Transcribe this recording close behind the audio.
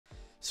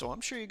So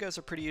I'm sure you guys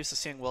are pretty used to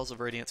seeing wells of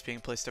radiance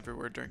being placed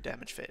everywhere during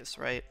damage phase,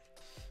 right?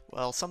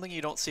 Well, something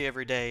you don't see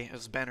every day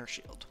is Banner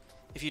Shield.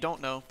 If you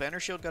don't know,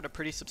 Banner Shield got a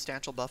pretty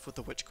substantial buff with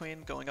the Witch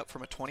Queen, going up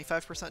from a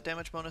 25%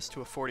 damage bonus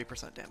to a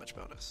 40% damage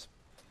bonus.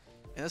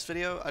 In this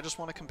video, I just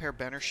want to compare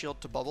Banner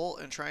Shield to Bubble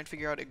and try and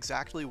figure out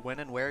exactly when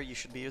and where you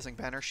should be using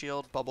Banner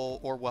Shield,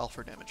 Bubble, or Well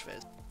for damage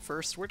phase.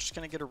 First, we're just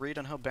going to get a read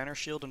on how Banner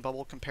Shield and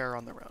Bubble compare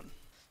on their own.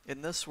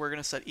 In this, we're going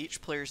to set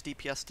each player's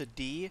DPS to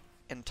D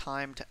and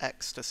time to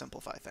X to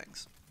simplify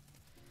things.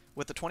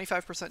 With the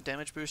 25%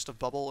 damage boost of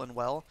Bubble and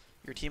Well,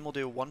 your team will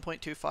do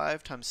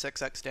 1.25 times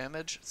 6x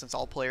damage, since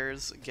all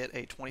players get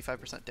a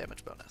 25%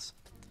 damage bonus.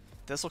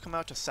 This will come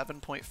out to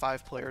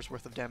 7.5 players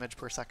worth of damage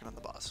per second on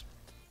the boss.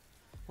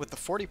 With the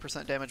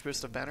 40% damage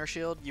boost of Banner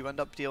Shield, you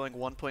end up dealing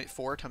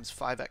 1.4 times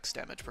 5x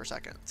damage per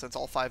second, since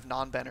all 5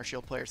 non-Banner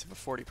Shield players have a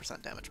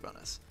 40% damage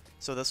bonus.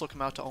 So this will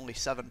come out to only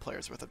 7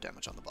 players worth of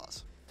damage on the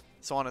boss.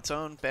 So on its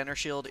own, Banner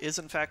Shield is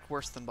in fact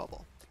worse than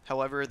Bubble.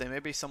 However, there may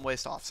be some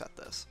ways to offset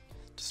this.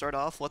 To start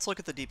off, let's look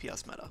at the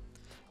DPS meta.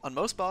 On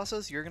most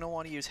bosses, you're going to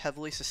want to use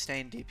heavily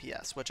sustained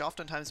DPS, which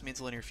oftentimes means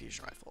linear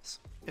fusion rifles.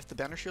 If the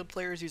Banner Shield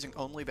player is using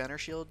only Banner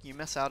Shield, you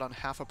miss out on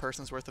half a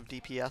person's worth of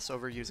DPS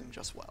over using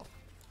just Well.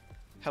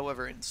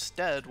 However,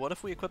 instead, what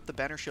if we equip the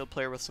Banner Shield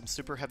player with some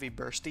super heavy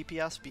burst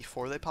DPS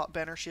before they pop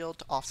Banner Shield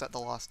to offset the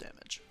lost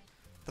damage?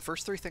 The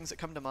first 3 things that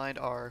come to mind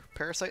are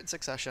Parasite and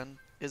Succession,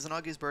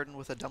 Izanagi's Burden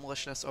with a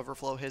Demolitionist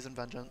Overflow Hezen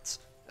Vengeance,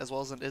 as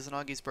well as an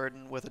Izanagi's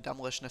Burden with a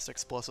Demolitionist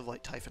Explosive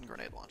Light Typhon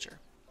Grenade Launcher.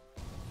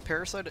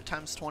 Parasite at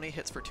times 20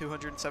 hits for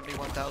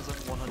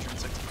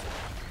 271,164.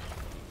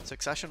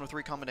 Succession with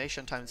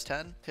Recombination times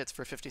 10 hits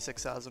for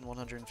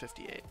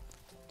 56,158.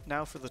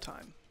 Now for the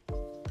time.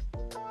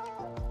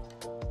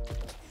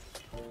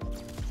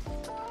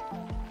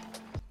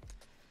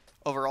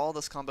 Overall,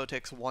 this combo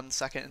takes 1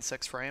 second and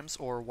 6 frames,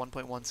 or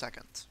 1.1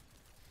 seconds.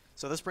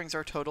 So this brings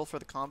our total for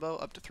the combo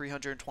up to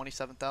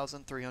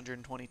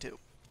 327,322.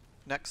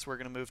 Next, we're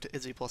going to move to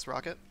Izzy plus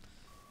Rocket.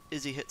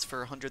 Izzy hits for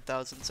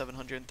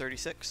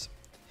 100,736.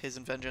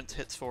 Hezen Vengeance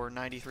hits for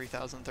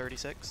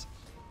 93,036.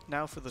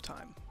 Now for the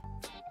time.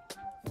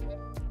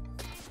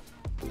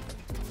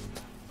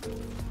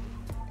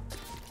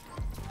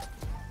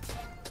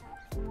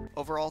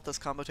 Overall, this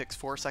combo takes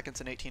 4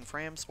 seconds and 18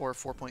 frames, or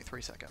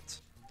 4.3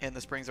 seconds. And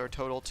this brings our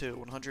total to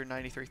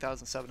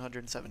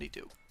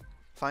 193,772.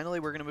 Finally,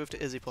 we're going to move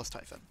to Izzy plus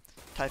Typhon.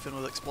 Typhon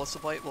with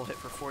Explosive Light will hit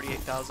for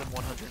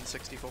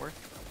 48,164.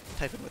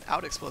 Typhon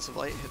without Explosive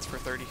Light hits for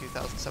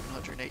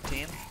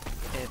 32,718.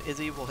 And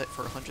Izzy will hit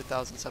for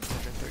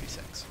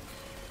 100,736.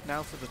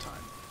 Now for the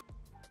time.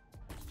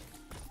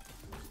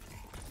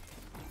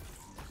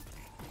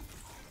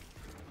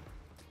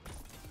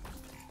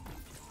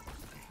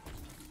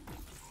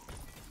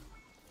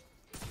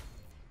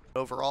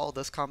 Overall,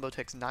 this combo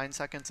takes 9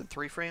 seconds and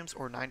 3 frames,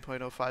 or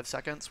 9.05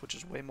 seconds, which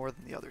is way more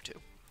than the other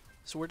two.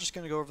 So we're just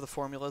going to go over the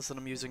formulas that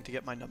I'm using to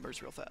get my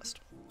numbers real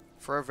fast.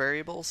 For our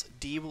variables,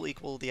 D will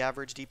equal the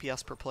average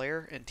DPS per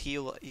player, and T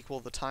will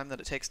equal the time that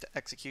it takes to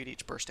execute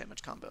each burst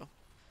damage combo.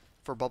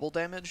 For bubble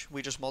damage,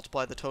 we just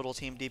multiply the total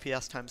team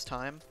DPS times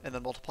time, and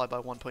then multiply by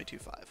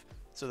 1.25.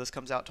 So this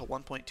comes out to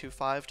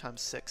 1.25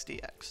 times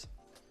 6dx.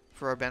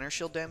 For our Banner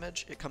Shield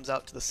damage, it comes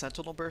out to the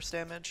Sentinel burst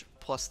damage,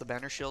 plus the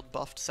Banner Shield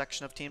buffed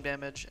section of team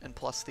damage, and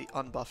plus the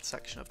unbuffed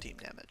section of team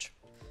damage.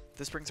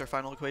 This brings our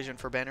final equation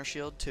for Banner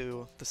Shield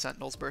to the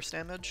Sentinel's burst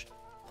damage,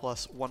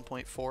 plus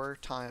 1.4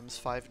 times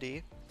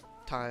 5d,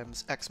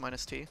 times x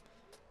minus t,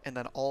 and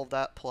then all of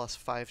that plus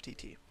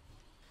 5tt.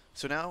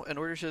 So now, in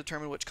order to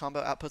determine which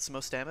combo outputs the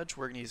most damage,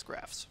 we're going to use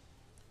graphs.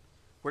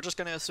 We're just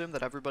going to assume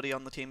that everybody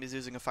on the team is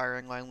using a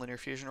firing line linear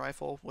fusion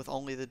rifle, with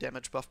only the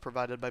damage buff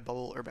provided by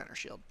Bubble or Banner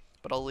Shield.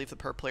 But I'll leave the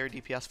per player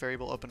DPS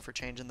variable open for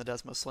change in the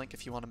Desmos link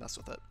if you want to mess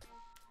with it.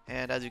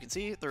 And as you can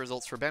see, the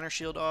results for Banner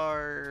Shield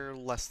are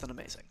less than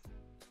amazing.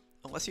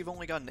 Unless you've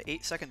only got an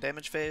 8-second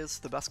damage phase,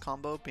 the best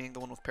combo, being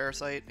the one with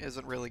Parasite,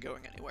 isn't really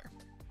going anywhere.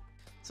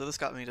 So this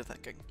got me to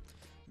thinking.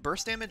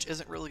 Burst damage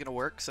isn't really going to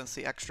work, since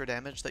the extra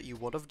damage that you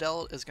would have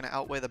dealt is going to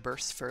outweigh the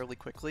bursts fairly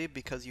quickly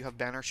because you have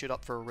Banner Shield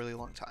up for a really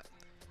long time.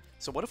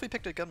 So what if we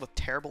picked a gun with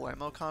terrible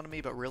ammo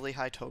economy but really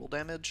high total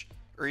damage,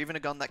 or even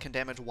a gun that can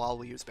damage while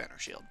we use Banner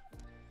Shield?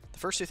 The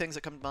first 2 things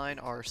that come to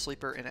mind are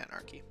Sleeper and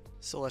Anarchy.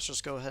 So let's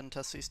just go ahead and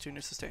test these 2 new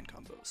sustain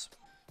combos.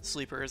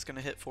 Sleeper is going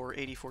to hit for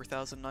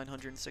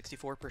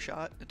 84,964 per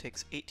shot. It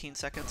takes 18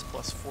 seconds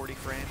plus 40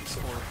 frames,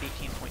 or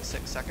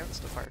 18.6 seconds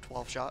to fire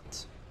 12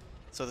 shots.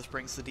 So this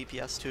brings the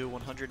DPS to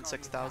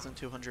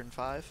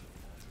 106,205.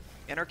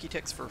 Anarchy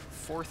ticks for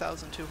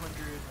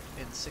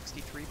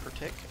 4,263 per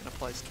tick and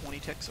applies 20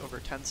 ticks over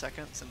 10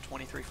 seconds and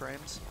 23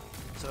 frames.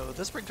 So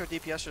this brings our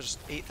DPS to just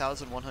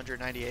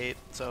 8,198,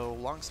 so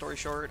long story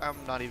short, I'm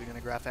not even going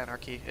to graph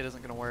Anarchy, it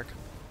isn't going to work.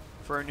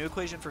 For our new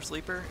equation for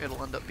Sleeper,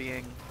 it'll end up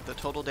being the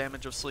total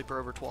damage of Sleeper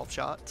over 12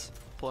 shots,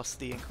 plus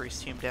the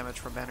increased team damage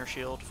from Banner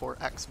Shield for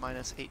x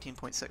minus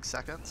 18.6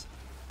 seconds,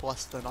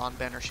 plus the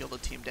non-Banner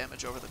Shielded team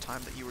damage over the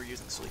time that you were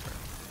using Sleeper.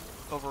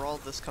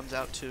 Overall, this comes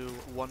out to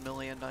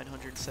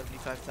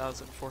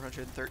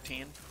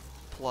 1,975,413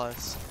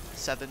 plus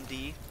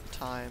 7d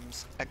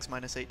times x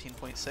minus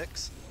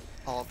 18.6,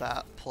 all of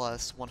that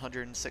plus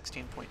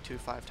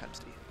 116.25 times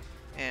d.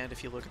 And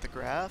if you look at the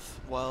graph,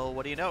 well,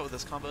 what do you know?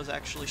 This combo is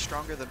actually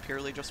stronger than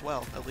purely just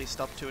well, at least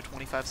up to a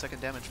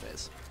 25-second damage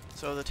phase.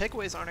 So the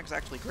takeaways aren't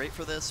exactly great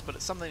for this, but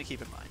it's something to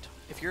keep in mind.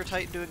 If you're a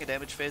Titan doing a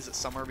damage phase that's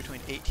somewhere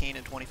between 18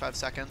 and 25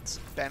 seconds,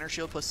 Banner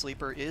Shield plus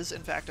Sleeper is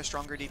in fact a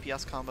stronger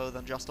DPS combo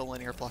than just a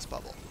linear plus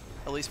bubble,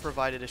 at least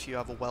provided if you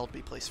have a well to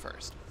be placed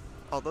first.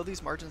 Although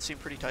these margins seem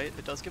pretty tight,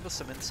 it does give us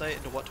some insight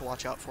into what to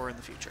watch out for in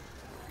the future.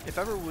 If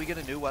ever we get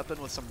a new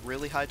weapon with some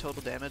really high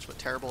total damage but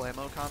terrible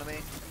ammo economy,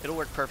 it'll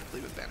work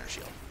perfectly with Banner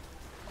Shield.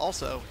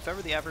 Also, if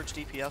ever the average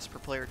DPS per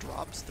player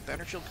drops, the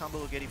Banner Shield combo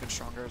will get even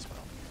stronger as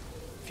well.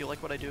 If you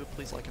like what I do,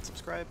 please like and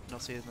subscribe, and I'll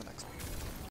see you in the next one.